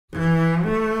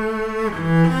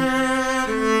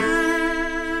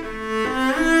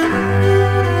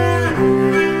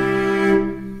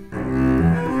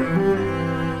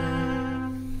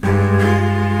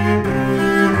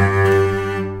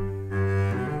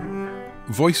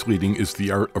Voice leading is the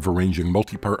art of arranging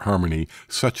multi-part harmony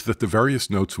such that the various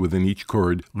notes within each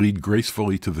chord lead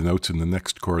gracefully to the notes in the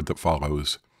next chord that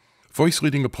follows. Voice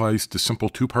leading applies to simple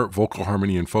two-part vocal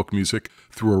harmony in folk music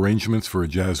through arrangements for a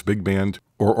jazz big band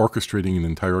or orchestrating an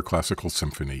entire classical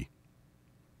symphony.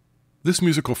 This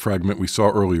musical fragment we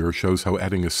saw earlier shows how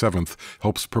adding a seventh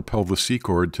helps propel the C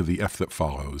chord to the F that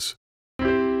follows.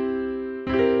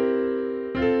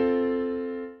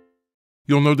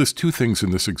 You'll notice two things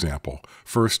in this example.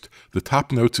 First, the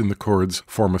top notes in the chords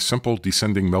form a simple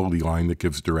descending melody line that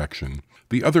gives direction.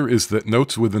 The other is that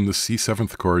notes within the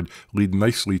C7th chord lead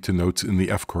nicely to notes in the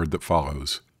F chord that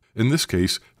follows. In this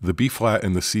case, the B flat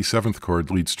in the C7th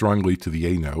chord lead strongly to the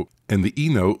A note, and the E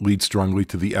note leads strongly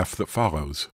to the F that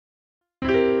follows.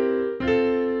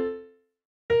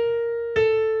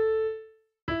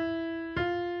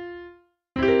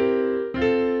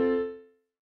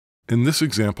 In this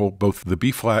example, both the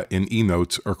B-flat and E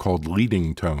notes are called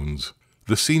leading tones.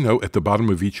 The C note at the bottom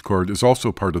of each chord is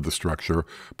also part of the structure,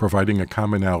 providing a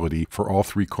commonality for all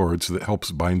three chords that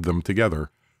helps bind them together.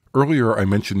 Earlier I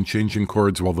mentioned changing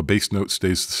chords while the bass note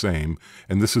stays the same,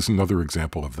 and this is another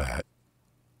example of that.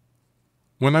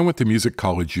 When I went to music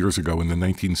college years ago in the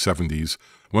 1970s,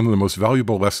 one of the most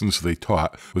valuable lessons they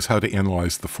taught was how to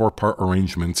analyze the four-part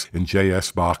arrangements in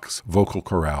J.S. Bach's vocal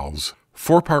chorales.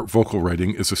 Four-part vocal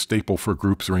writing is a staple for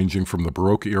groups ranging from the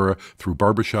Baroque era through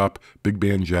barbershop, big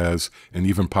band jazz, and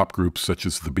even pop groups such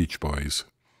as the Beach Boys.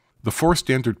 The four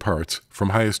standard parts, from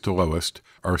highest to lowest,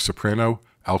 are soprano,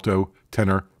 alto,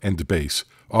 tenor, and bass,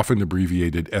 often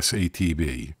abbreviated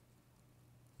SATB.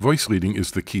 Voice leading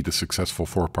is the key to successful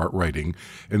four-part writing,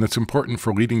 and it's important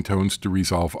for leading tones to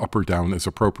resolve up or down as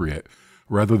appropriate,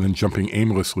 rather than jumping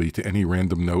aimlessly to any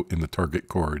random note in the target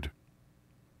chord.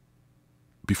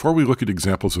 Before we look at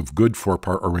examples of good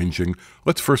four-part arranging,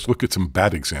 let's first look at some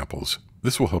bad examples.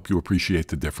 This will help you appreciate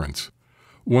the difference.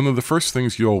 One of the first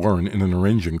things you'll learn in an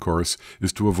arranging course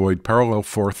is to avoid parallel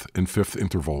fourth and fifth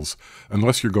intervals,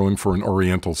 unless you're going for an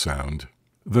oriental sound.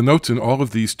 The notes in all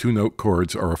of these two-note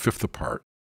chords are a fifth apart.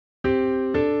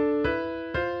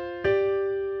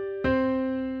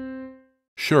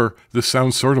 Sure, this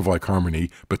sounds sort of like harmony,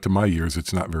 but to my ears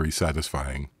it's not very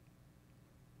satisfying.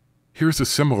 Here's a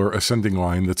similar ascending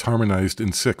line that's harmonized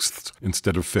in sixths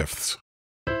instead of fifths.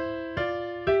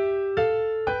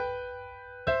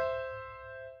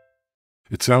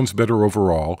 It sounds better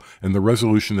overall, and the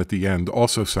resolution at the end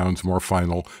also sounds more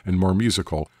final and more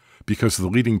musical, because the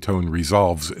leading tone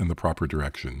resolves in the proper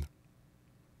direction.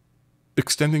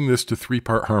 Extending this to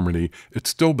three-part harmony, it's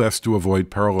still best to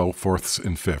avoid parallel fourths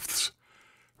and fifths.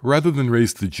 Rather than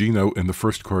raise the G note in the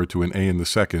first chord to an A in the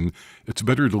second, it's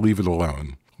better to leave it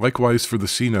alone. Likewise for the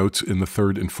C notes in the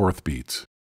third and fourth beats.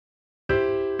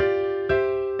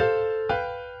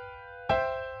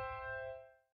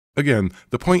 Again,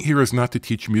 the point here is not to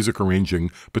teach music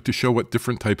arranging, but to show what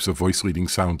different types of voice leading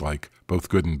sound like, both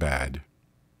good and bad.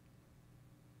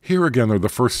 Here again are the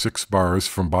first 6 bars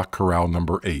from Bach Chorale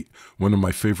No. 8, one of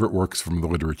my favorite works from the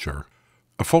literature.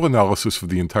 A full analysis of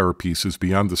the entire piece is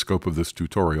beyond the scope of this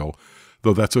tutorial,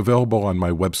 though that's available on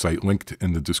my website linked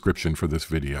in the description for this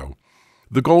video.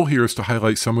 The goal here is to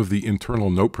highlight some of the internal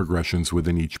note progressions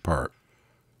within each part.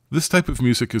 This type of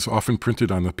music is often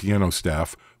printed on the piano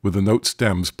staff, with the note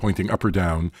stems pointing up or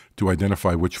down to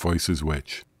identify which voice is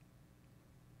which.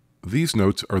 These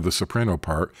notes are the soprano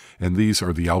part, and these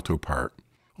are the alto part.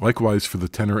 Likewise for the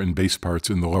tenor and bass parts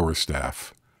in the lower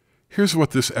staff. Here's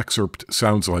what this excerpt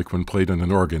sounds like when played on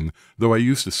an organ, though I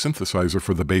used a synthesizer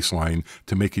for the bass line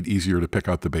to make it easier to pick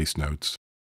out the bass notes.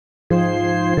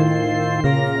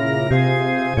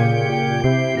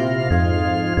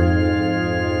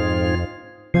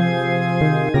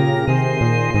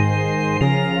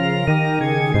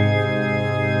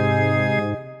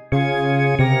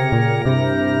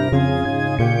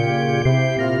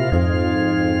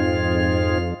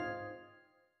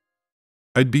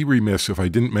 I'd be remiss if I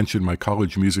didn't mention my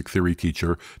college music theory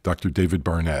teacher, Dr. David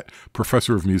Barnett,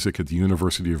 professor of music at the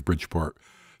University of Bridgeport.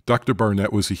 Dr.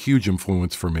 Barnett was a huge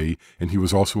influence for me, and he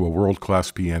was also a world-class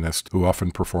pianist who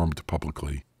often performed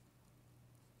publicly.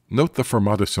 Note the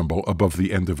fermata symbol above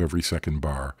the end of every second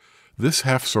bar. This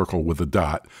half circle with a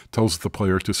dot tells the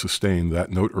player to sustain that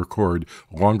note or chord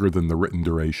longer than the written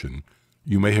duration.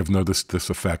 You may have noticed this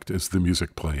effect as the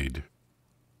music played.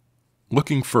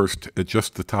 Looking first at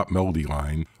just the top melody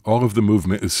line, all of the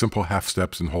movement is simple half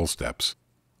steps and whole steps.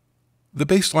 The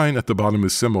bass line at the bottom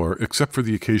is similar, except for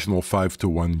the occasional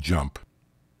 5-to-1 jump.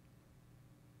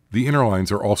 The inner lines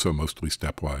are also mostly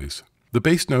stepwise. The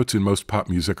bass notes in most pop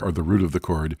music are the root of the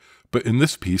chord, but in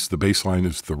this piece the bass line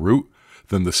is the root,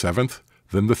 then the 7th,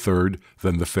 then the 3rd,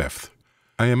 then the 5th.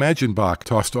 I imagine Bach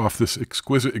tossed off this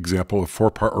exquisite example of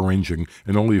four-part arranging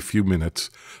in only a few minutes,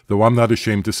 though I'm not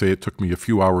ashamed to say it took me a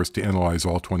few hours to analyze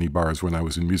all 20 bars when I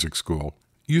was in music school.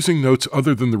 Using notes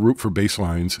other than the root for bass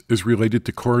lines is related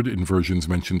to chord inversions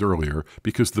mentioned earlier,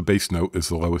 because the bass note is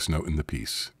the lowest note in the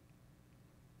piece.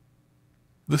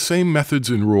 The same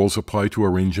methods and rules apply to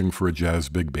arranging for a jazz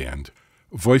big band.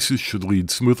 Voices should lead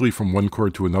smoothly from one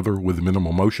chord to another with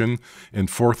minimal motion, and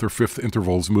fourth or fifth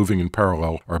intervals moving in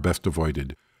parallel are best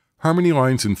avoided. Harmony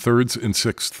lines in thirds and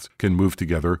sixths can move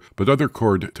together, but other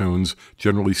chord tones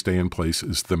generally stay in place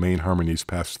as the main harmonies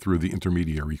pass through the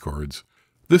intermediary chords.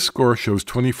 This score shows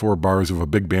 24 bars of a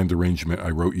big band arrangement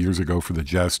I wrote years ago for the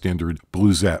jazz standard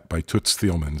Bluesette by Toots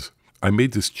Thielmans. I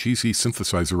made this cheesy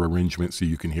synthesizer arrangement so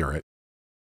you can hear it.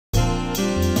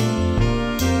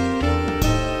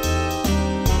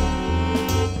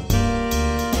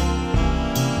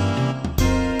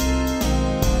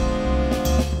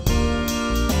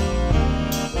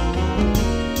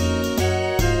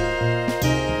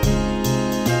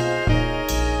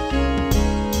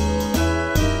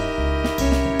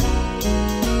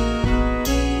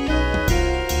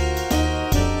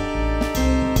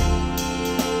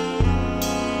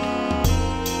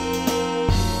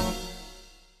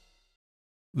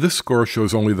 This score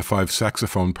shows only the 5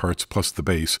 saxophone parts plus the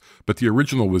bass, but the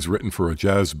original was written for a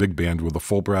jazz big band with a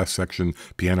full brass section,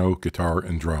 piano, guitar,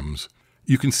 and drums.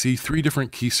 You can see 3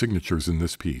 different key signatures in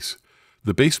this piece.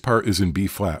 The bass part is in B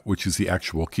flat, which is the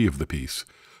actual key of the piece,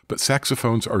 but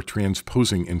saxophones are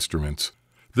transposing instruments.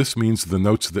 This means the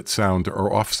notes that sound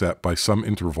are offset by some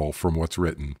interval from what's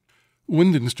written.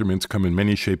 Wind instruments come in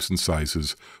many shapes and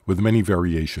sizes, with many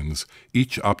variations,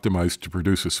 each optimized to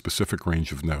produce a specific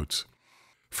range of notes.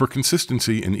 For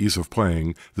consistency and ease of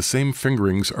playing, the same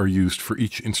fingerings are used for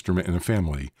each instrument in a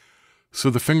family. So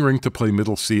the fingering to play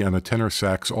middle C on a tenor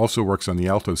sax also works on the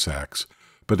alto sax,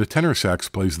 but a tenor sax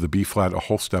plays the B flat a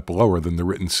whole step lower than the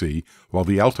written C, while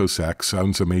the alto sax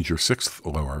sounds a major sixth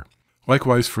lower.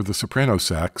 Likewise for the soprano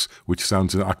sax, which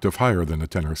sounds an octave higher than a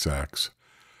tenor sax.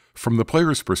 From the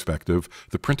player's perspective,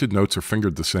 the printed notes are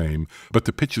fingered the same, but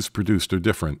the pitches produced are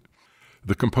different.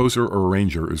 The composer or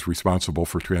arranger is responsible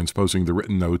for transposing the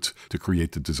written notes to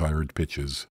create the desired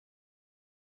pitches.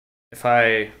 If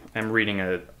I am reading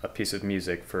a piece of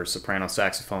music for soprano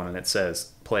saxophone and it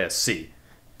says play a C,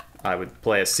 I would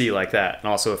play a C like that. And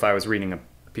also if I was reading a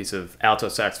piece of alto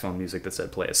saxophone music that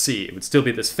said play a C, it would still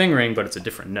be this fingering, but it's a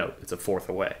different note. It's a fourth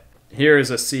away. Here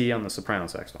is a C on the soprano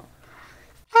saxophone.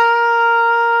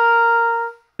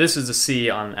 This is a C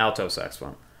on alto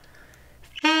saxophone.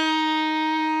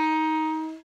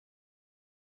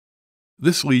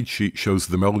 This lead sheet shows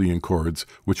the melody and chords,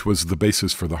 which was the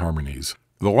basis for the harmonies.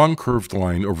 The long curved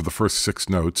line over the first 6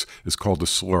 notes is called a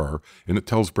slur, and it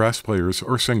tells brass players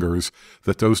or singers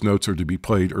that those notes are to be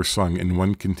played or sung in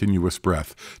one continuous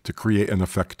breath to create an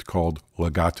effect called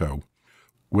legato.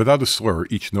 Without a slur,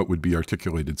 each note would be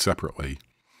articulated separately.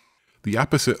 The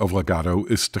opposite of legato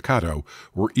is staccato,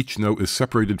 where each note is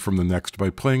separated from the next by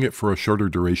playing it for a shorter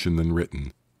duration than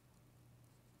written.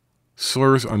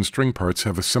 Slurs on string parts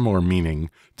have a similar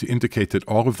meaning to indicate that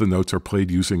all of the notes are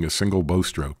played using a single bow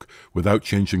stroke, without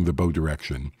changing the bow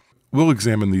direction. We'll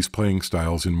examine these playing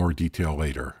styles in more detail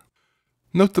later.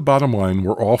 Note the bottom line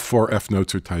where all 4 F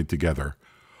notes are tied together.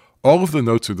 All of the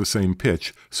notes are the same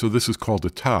pitch, so this is called a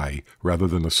tie rather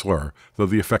than a slur, though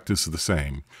the effect is the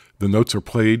same. The notes are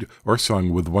played or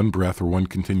sung with one breath or one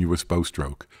continuous bow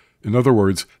stroke. In other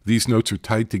words, these notes are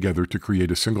tied together to create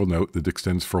a single note that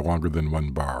extends for longer than one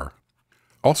bar.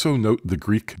 Also note the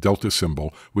Greek delta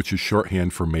symbol, which is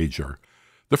shorthand for major.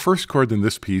 The first chord in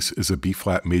this piece is a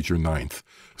B-flat major ninth,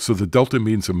 so the delta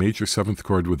means a major 7th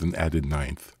chord with an added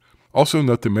ninth. Also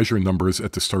note the measure numbers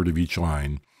at the start of each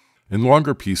line. In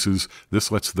longer pieces,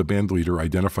 this lets the band leader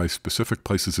identify specific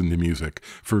places in the music.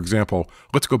 For example,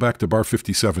 let's go back to bar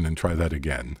 57 and try that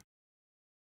again.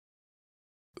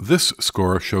 This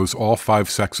score shows all 5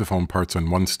 saxophone parts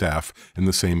on one staff in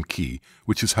the same key,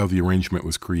 which is how the arrangement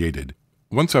was created.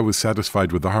 Once I was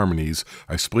satisfied with the harmonies,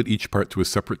 I split each part to a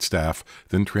separate staff,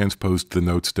 then transposed the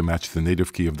notes to match the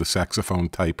native key of the saxophone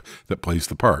type that plays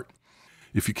the part.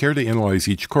 If you care to analyze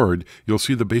each chord, you'll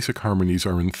see the basic harmonies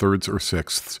are in thirds or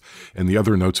sixths, and the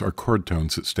other notes are chord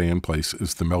tones that stay in place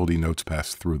as the melody notes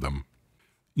pass through them.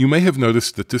 You may have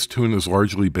noticed that this tune is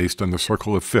largely based on the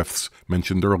circle of fifths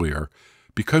mentioned earlier.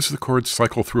 Because the chords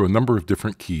cycle through a number of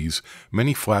different keys,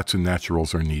 many flats and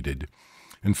naturals are needed.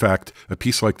 In fact, a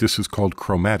piece like this is called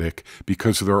chromatic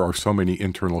because there are so many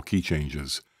internal key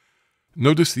changes.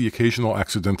 Notice the occasional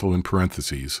accidental in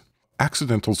parentheses.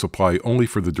 Accidentals apply only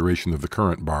for the duration of the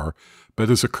current bar, but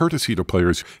as a courtesy to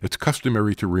players, it's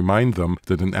customary to remind them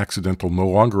that an accidental no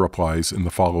longer applies in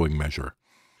the following measure.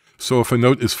 So if a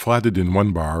note is flatted in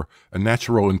one bar, a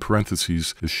natural in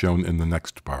parentheses is shown in the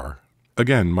next bar.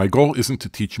 Again, my goal isn't to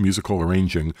teach musical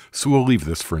arranging, so we'll leave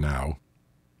this for now.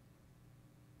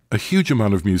 A huge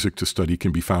amount of music to study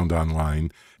can be found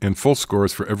online, and full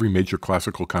scores for every major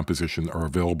classical composition are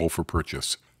available for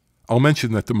purchase. I'll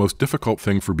mention that the most difficult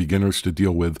thing for beginners to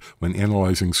deal with when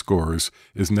analyzing scores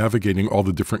is navigating all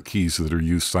the different keys that are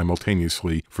used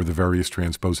simultaneously for the various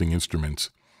transposing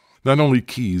instruments. Not only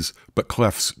keys, but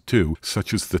clefs too,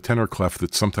 such as the tenor clef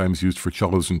that's sometimes used for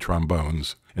cellos and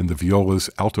trombones, and the viola's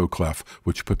alto clef,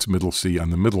 which puts middle C on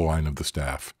the middle line of the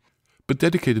staff. But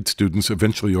dedicated students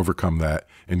eventually overcome that,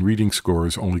 and reading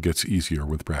scores only gets easier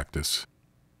with practice.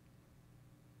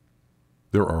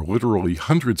 There are literally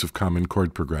hundreds of common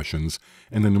chord progressions,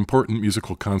 and an important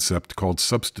musical concept called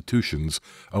substitutions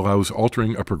allows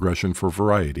altering a progression for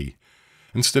variety.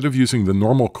 Instead of using the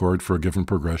normal chord for a given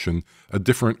progression, a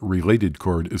different related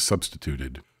chord is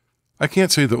substituted. I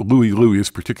can't say that Louie Louie is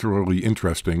particularly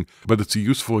interesting, but it's a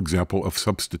useful example of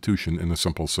substitution in a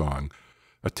simple song.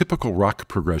 A typical rock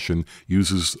progression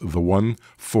uses the 1,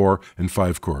 4, and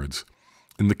 5 chords.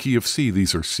 In the key of C,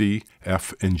 these are C,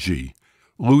 F, and G.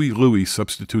 Louie Louie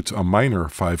substitutes a minor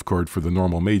 5 chord for the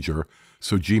normal major,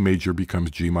 so G major becomes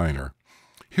G minor.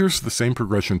 Here's the same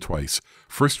progression twice,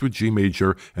 first with G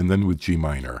major and then with G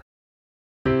minor.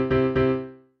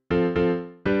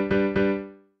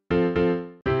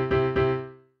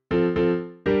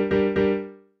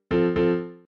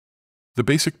 The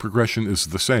basic progression is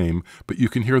the same, but you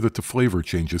can hear that the flavor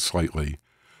changes slightly.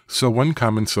 So one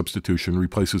common substitution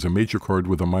replaces a major chord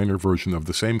with a minor version of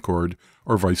the same chord,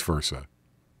 or vice versa.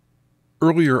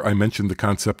 Earlier I mentioned the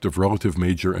concept of relative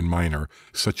major and minor,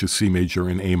 such as C major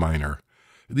and A minor.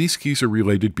 These keys are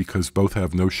related because both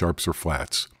have no sharps or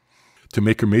flats. To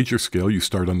make a major scale, you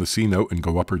start on the C note and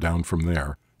go up or down from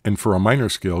there. And for a minor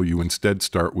scale, you instead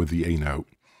start with the A note.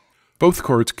 Both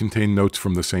chords contain notes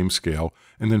from the same scale,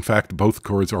 and in fact both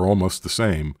chords are almost the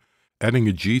same. Adding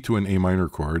a G to an A minor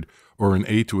chord, or an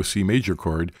A to a C major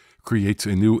chord, creates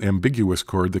a new ambiguous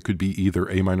chord that could be either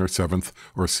A minor 7th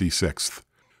or C 6th.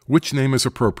 Which name is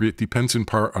appropriate depends in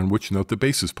part on which note the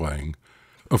bass is playing.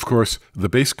 Of course, the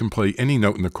bass can play any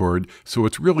note in the chord, so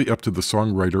it's really up to the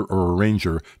songwriter or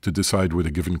arranger to decide what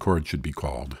a given chord should be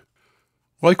called.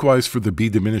 Likewise for the B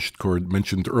diminished chord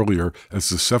mentioned earlier as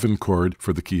the 7 chord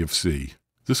for the key of C.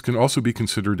 This can also be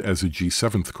considered as a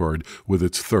G7th chord with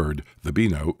its third, the B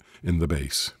note, in the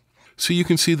bass. So you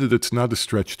can see that it's not a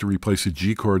stretch to replace a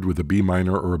G chord with a B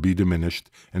minor or a B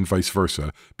diminished, and vice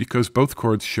versa, because both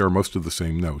chords share most of the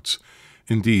same notes.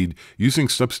 Indeed, using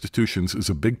substitutions is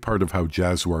a big part of how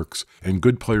jazz works, and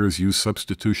good players use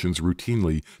substitutions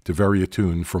routinely to vary a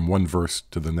tune from one verse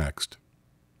to the next.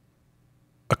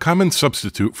 A common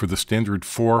substitute for the standard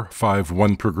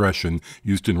 4-5-1 progression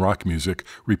used in rock music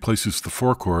replaces the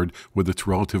 4 chord with its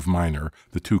relative minor,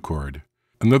 the 2 chord.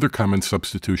 Another common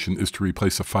substitution is to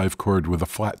replace a 5 chord with a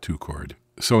flat 2 chord.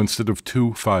 So instead of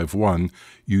 2-5-1,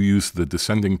 you use the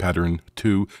descending pattern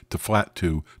 2 to flat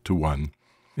 2 to 1.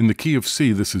 In the key of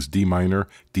C, this is D minor,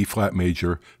 D flat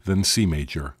major, then C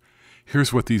major.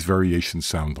 Here's what these variations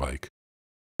sound like.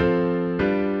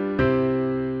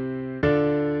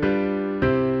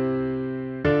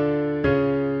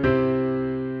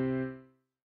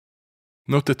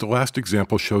 Note that the last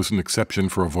example shows an exception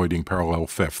for avoiding parallel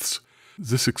fifths.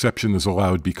 This exception is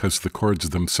allowed because the chords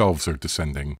themselves are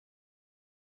descending.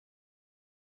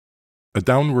 A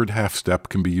downward half step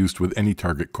can be used with any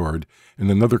target chord,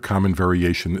 and another common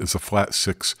variation is a flat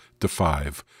 6 to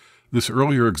 5. This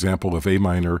earlier example of A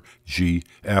minor, G,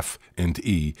 F, and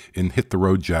E in Hit the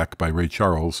Road Jack by Ray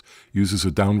Charles uses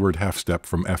a downward half step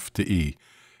from F to E.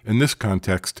 In this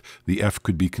context, the F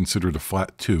could be considered a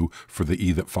flat 2 for the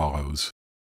E that follows.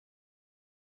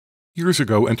 Years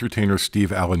ago, entertainer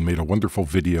Steve Allen made a wonderful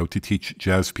video to teach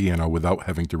jazz piano without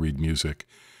having to read music.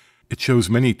 It shows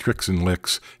many tricks and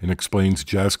licks and explains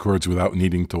jazz chords without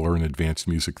needing to learn advanced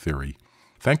music theory.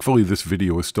 Thankfully, this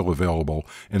video is still available,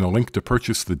 and a link to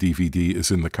purchase the DVD is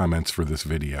in the comments for this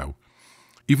video.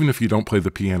 Even if you don't play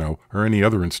the piano or any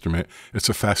other instrument, it's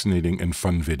a fascinating and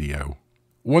fun video.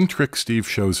 One trick Steve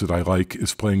shows that I like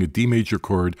is playing a D major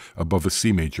chord above a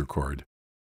C major chord.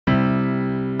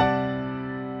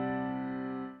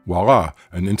 Voila,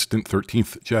 an instant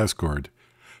 13th jazz chord.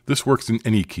 This works in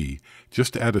any key.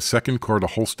 Just add a second chord a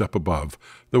whole step above,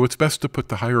 though it's best to put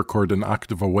the higher chord an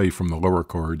octave away from the lower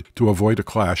chord to avoid a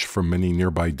clash from many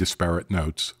nearby disparate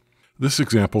notes. This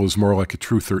example is more like a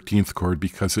true 13th chord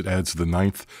because it adds the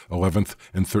 9th, 11th,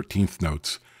 and 13th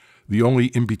notes. The only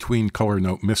in-between color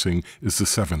note missing is the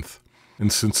 7th,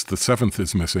 and since the 7th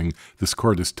is missing, this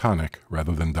chord is tonic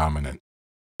rather than dominant.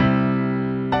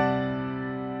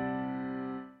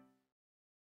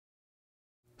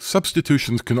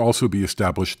 Substitutions can also be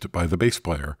established by the bass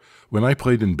player. When I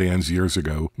played in bands years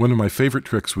ago, one of my favorite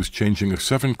tricks was changing a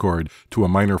 7 chord to a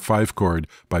minor 5 chord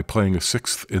by playing a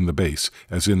 6th in the bass,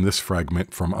 as in this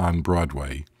fragment from On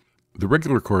Broadway. The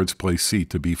regular chords play C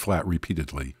to B flat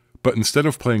repeatedly, but instead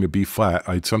of playing a B flat,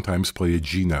 I'd sometimes play a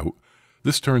G note.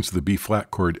 This turns the B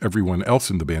flat chord everyone else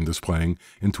in the band is playing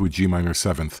into a G minor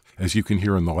 7th, as you can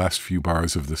hear in the last few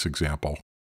bars of this example.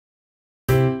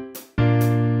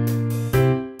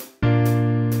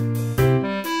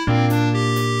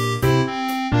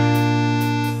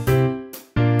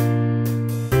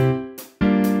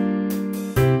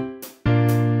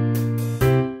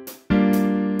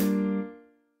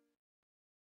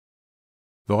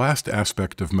 The last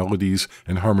aspect of melodies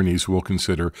and harmonies we'll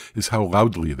consider is how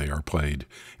loudly they are played,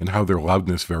 and how their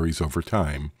loudness varies over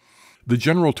time. The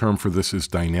general term for this is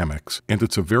dynamics, and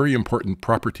it's a very important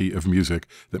property of music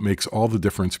that makes all the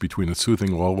difference between a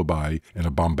soothing lullaby and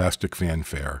a bombastic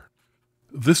fanfare.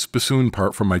 This bassoon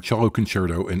part from my cello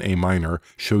concerto in A minor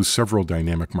shows several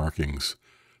dynamic markings.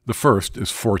 The first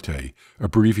is forte,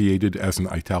 abbreviated as an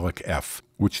italic F,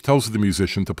 which tells the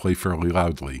musician to play fairly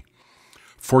loudly.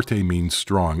 Forte means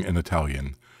strong in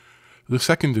Italian. The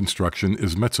second instruction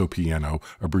is mezzo piano,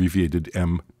 abbreviated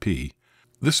MP.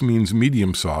 This means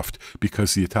medium soft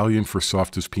because the Italian for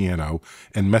soft is piano,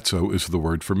 and mezzo is the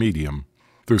word for medium.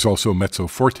 There's also mezzo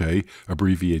forte,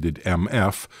 abbreviated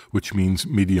MF, which means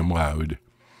medium loud.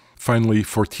 Finally,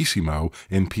 fortissimo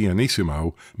and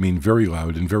pianissimo mean very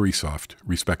loud and very soft,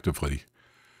 respectively.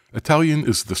 Italian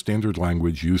is the standard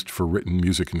language used for written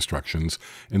music instructions,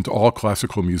 and all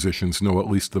classical musicians know at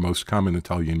least the most common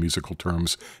Italian musical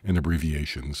terms and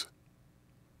abbreviations.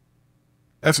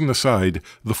 As an aside,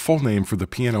 the full name for the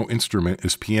piano instrument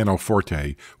is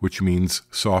pianoforte, which means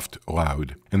soft,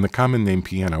 loud, and the common name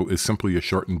piano is simply a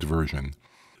shortened version.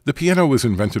 The piano was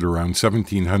invented around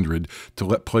 1700 to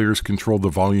let players control the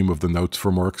volume of the notes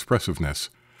for more expressiveness.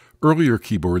 Earlier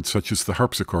keyboards, such as the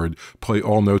harpsichord, play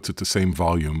all notes at the same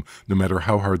volume, no matter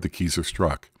how hard the keys are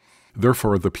struck.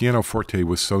 Therefore, the pianoforte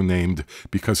was so named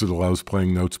because it allows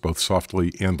playing notes both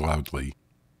softly and loudly.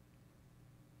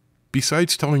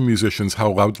 Besides telling musicians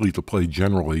how loudly to play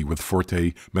generally with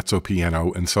forte, mezzo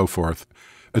piano, and so forth,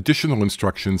 additional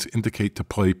instructions indicate to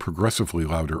play progressively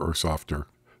louder or softer.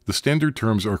 The standard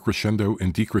terms are crescendo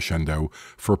and decrescendo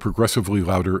for progressively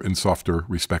louder and softer,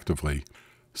 respectively.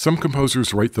 Some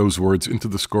composers write those words into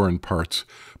the score in parts,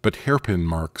 but hairpin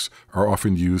marks are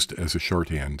often used as a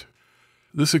shorthand.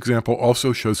 This example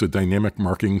also shows a dynamic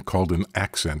marking called an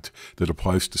accent that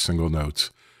applies to single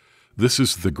notes. This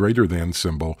is the greater than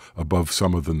symbol above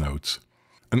some of the notes.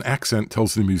 An accent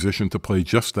tells the musician to play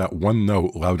just that one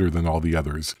note louder than all the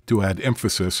others, to add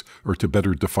emphasis or to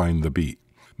better define the beat.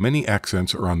 Many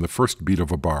accents are on the first beat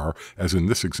of a bar, as in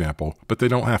this example, but they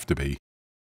don't have to be.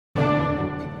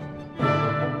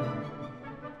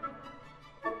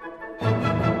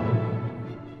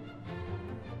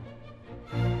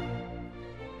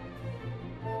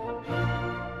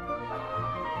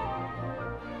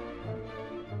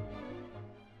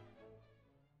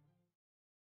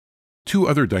 Two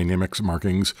other dynamics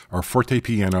markings are forte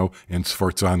piano and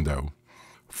sforzando.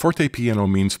 Forte piano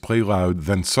means play loud,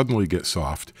 then suddenly get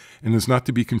soft, and is not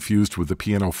to be confused with the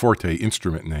pianoforte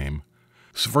instrument name.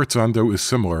 Sforzando is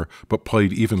similar, but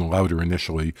played even louder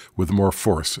initially, with more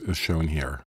force, as shown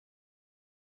here.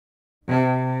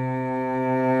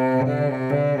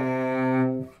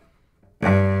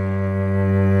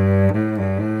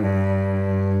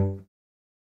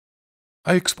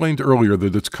 I explained earlier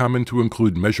that it's common to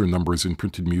include measure numbers in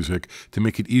printed music to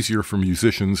make it easier for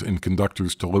musicians and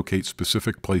conductors to locate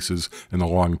specific places in a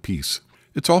long piece.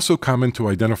 It's also common to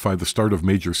identify the start of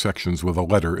major sections with a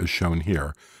letter as shown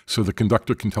here, so the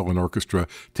conductor can tell an orchestra,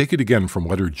 take it again from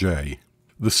letter J.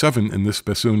 The 7 in this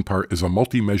bassoon part is a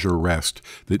multi-measure rest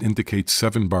that indicates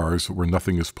 7 bars where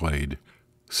nothing is played.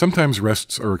 Sometimes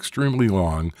rests are extremely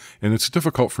long, and it's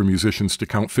difficult for musicians to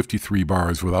count 53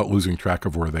 bars without losing track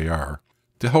of where they are.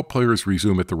 To help players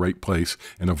resume at the right place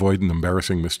and avoid an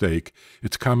embarrassing mistake,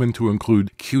 it's common to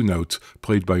include cue notes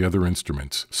played by other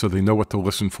instruments, so they know what to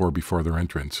listen for before their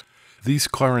entrance. These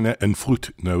clarinet and flute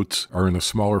notes are in a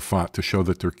smaller font to show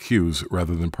that they're cues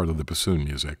rather than part of the bassoon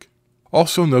music.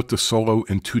 Also note the solo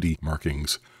and tutti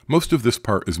markings. Most of this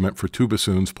part is meant for 2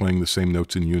 bassoons playing the same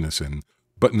notes in unison,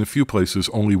 but in a few places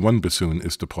only 1 bassoon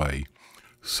is to play.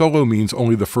 Solo means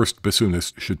only the first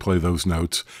bassoonist should play those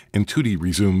notes, and tutti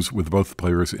resumes with both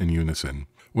players in unison.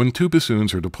 When two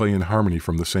bassoons are to play in harmony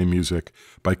from the same music,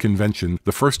 by convention,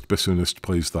 the first bassoonist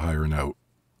plays the higher note.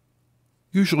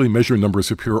 Usually measure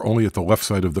numbers appear only at the left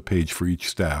side of the page for each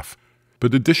staff,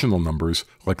 but additional numbers,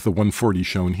 like the 140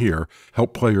 shown here,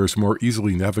 help players more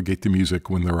easily navigate the music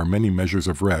when there are many measures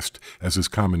of rest, as is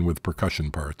common with percussion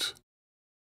parts.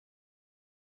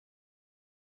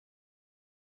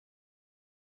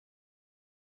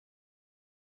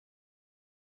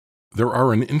 There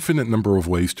are an infinite number of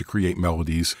ways to create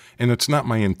melodies, and it's not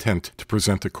my intent to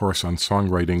present a course on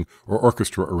songwriting or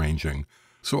orchestra arranging,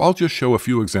 so I'll just show a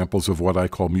few examples of what I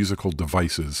call musical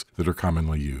devices that are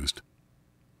commonly used.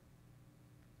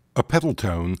 A pedal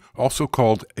tone, also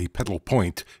called a pedal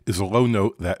point, is a low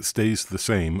note that stays the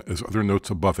same as other notes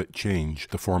above it change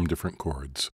to form different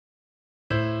chords.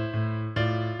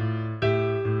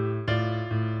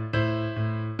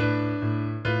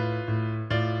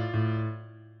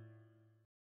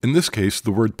 In this case,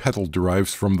 the word pedal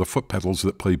derives from the foot pedals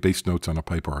that play bass notes on a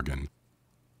pipe organ.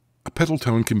 A pedal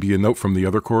tone can be a note from the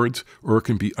other chords, or it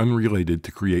can be unrelated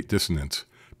to create dissonance.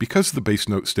 Because the bass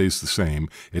note stays the same,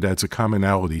 it adds a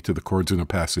commonality to the chords in a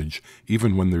passage,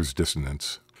 even when there's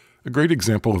dissonance. A great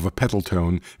example of a pedal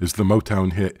tone is the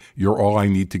Motown hit You're All I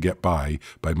Need to Get By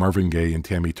Marvin Gaye and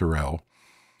Tammy Terrell.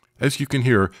 As you can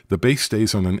hear, the bass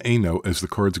stays on an A note as the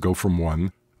chords go from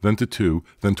 1, then to 2,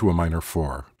 then to a minor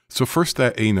 4. So first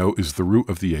that A note is the root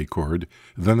of the A chord,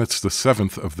 then it's the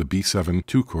 7th of the B7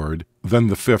 2 chord, then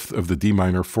the 5th of the D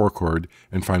minor 4 chord,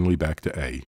 and finally back to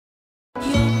A.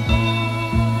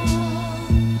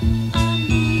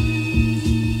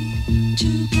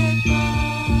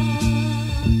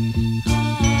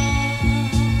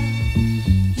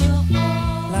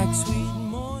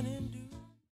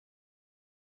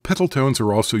 Pedal tones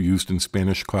are also used in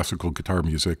Spanish classical guitar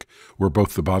music, where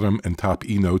both the bottom and top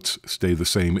E notes stay the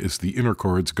same as the inner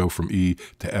chords go from E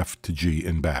to F to G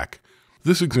and back.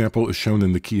 This example is shown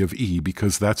in the key of E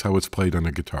because that's how it's played on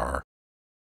a guitar.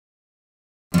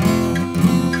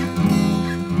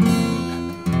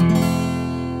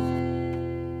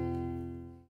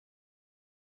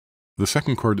 The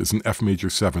second chord is an F major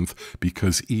 7th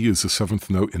because E is the 7th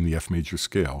note in the F major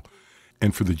scale.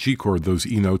 And for the G chord, those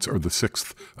E notes are the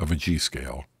 6th of a G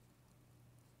scale.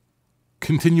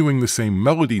 Continuing the same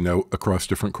melody note across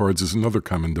different chords is another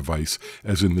common device,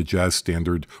 as in the jazz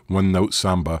standard one-note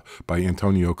samba by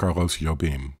Antonio Carlos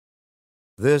Jobim.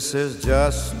 This is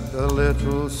just a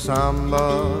little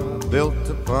samba built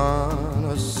upon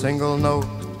a single note.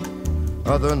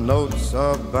 Other notes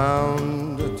are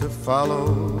bound to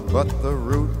follow, but the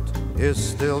root is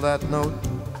still that note.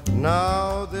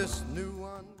 Now this new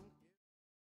one.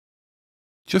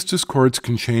 Just as chords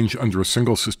can change under a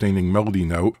single sustaining melody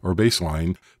note or bass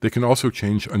line, they can also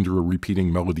change under a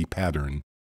repeating melody pattern.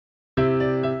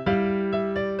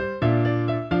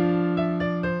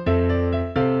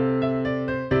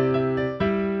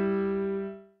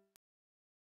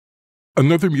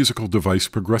 Another musical device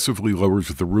progressively lowers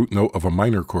the root note of a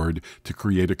minor chord to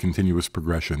create a continuous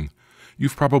progression.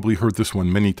 You've probably heard this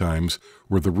one many times,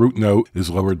 where the root note is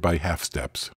lowered by half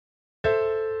steps.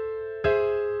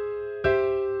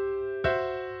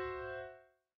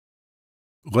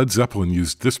 Led Zeppelin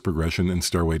used this progression in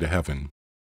Stairway to Heaven.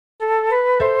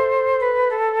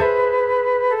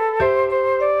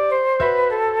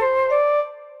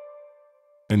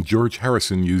 And George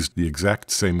Harrison used the exact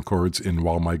same chords in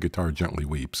While My Guitar Gently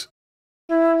Weeps.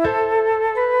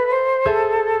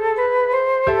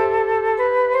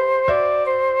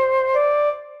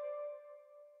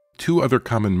 Two other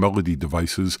common melody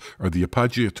devices are the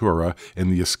appoggiatura and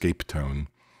the escape tone.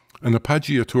 An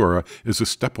appoggiatura is a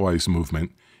stepwise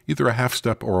movement, either a half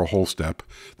step or a whole step,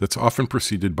 that's often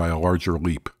preceded by a larger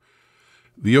leap.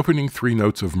 The opening three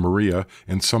notes of Maria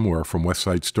and Somewhere from West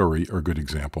Side Story are good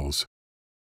examples.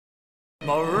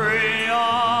 Maria,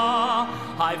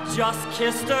 I've just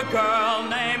kissed a girl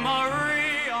named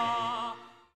Maria.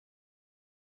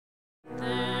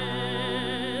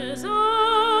 There's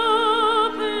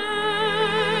a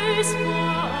place for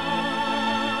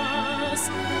us,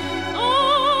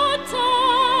 a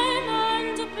time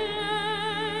and a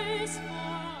place for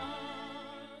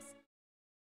us.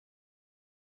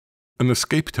 An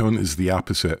escape tone is the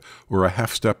opposite, where a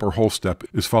half step or whole step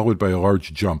is followed by a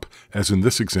large jump, as in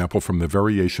this example from the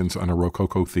Variations on a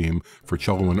Rococo Theme for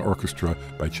Cello and Orchestra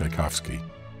by Tchaikovsky.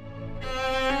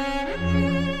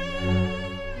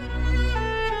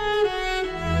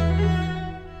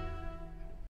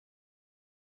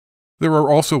 There are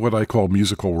also what I call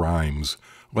musical rhymes.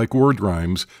 Like word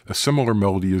rhymes, a similar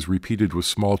melody is repeated with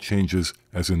small changes,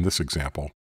 as in this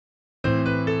example.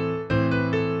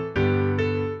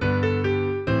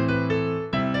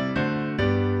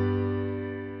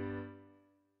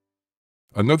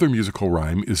 Another musical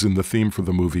rhyme is in the theme for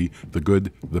the movie The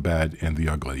Good, the Bad, and the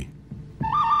Ugly.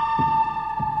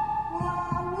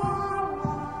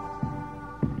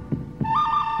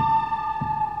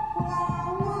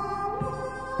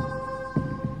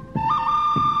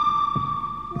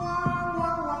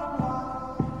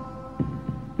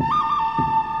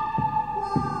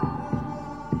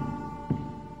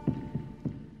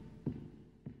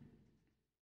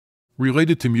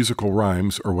 Related to musical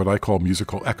rhymes are what I call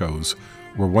musical echoes,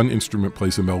 where one instrument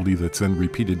plays a melody that's then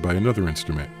repeated by another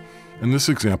instrument. In this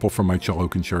example from my cello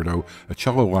concerto, a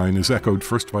cello line is echoed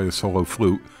first by a solo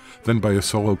flute, then by a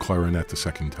solo clarinet the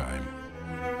second time.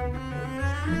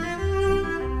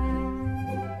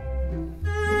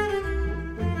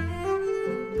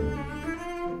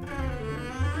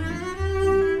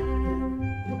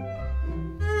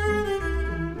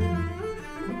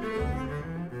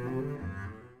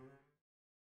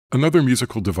 Another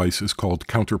musical device is called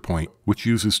counterpoint, which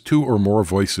uses two or more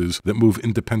voices that move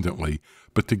independently,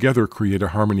 but together create a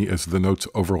harmony as the notes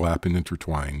overlap and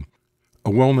intertwine.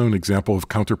 A well-known example of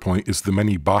counterpoint is the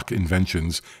many Bach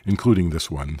inventions, including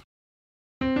this one.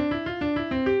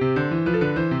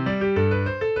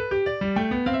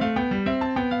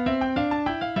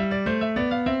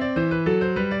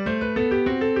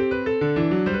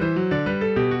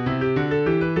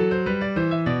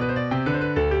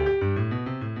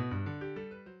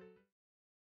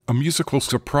 A musical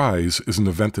surprise is an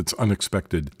event that's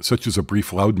unexpected, such as a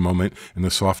brief loud moment in a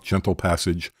soft, gentle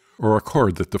passage, or a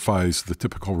chord that defies the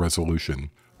typical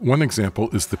resolution. One example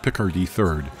is the Picardy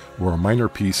third, where a minor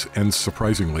piece ends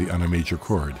surprisingly on a major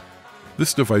chord.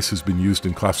 This device has been used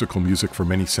in classical music for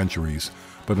many centuries,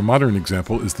 but a modern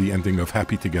example is the ending of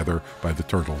Happy Together by the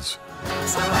Turtles.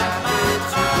 So happy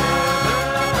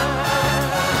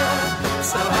together,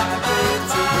 so happy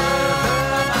together.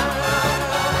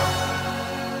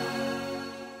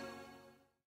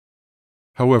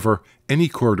 However, any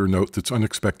chord or note that's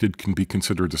unexpected can be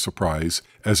considered a surprise,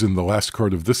 as in the last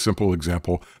chord of this simple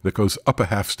example that goes up a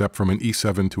half step from an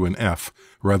E7 to an F,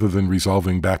 rather than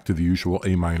resolving back to the usual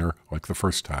A minor like the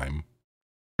first time.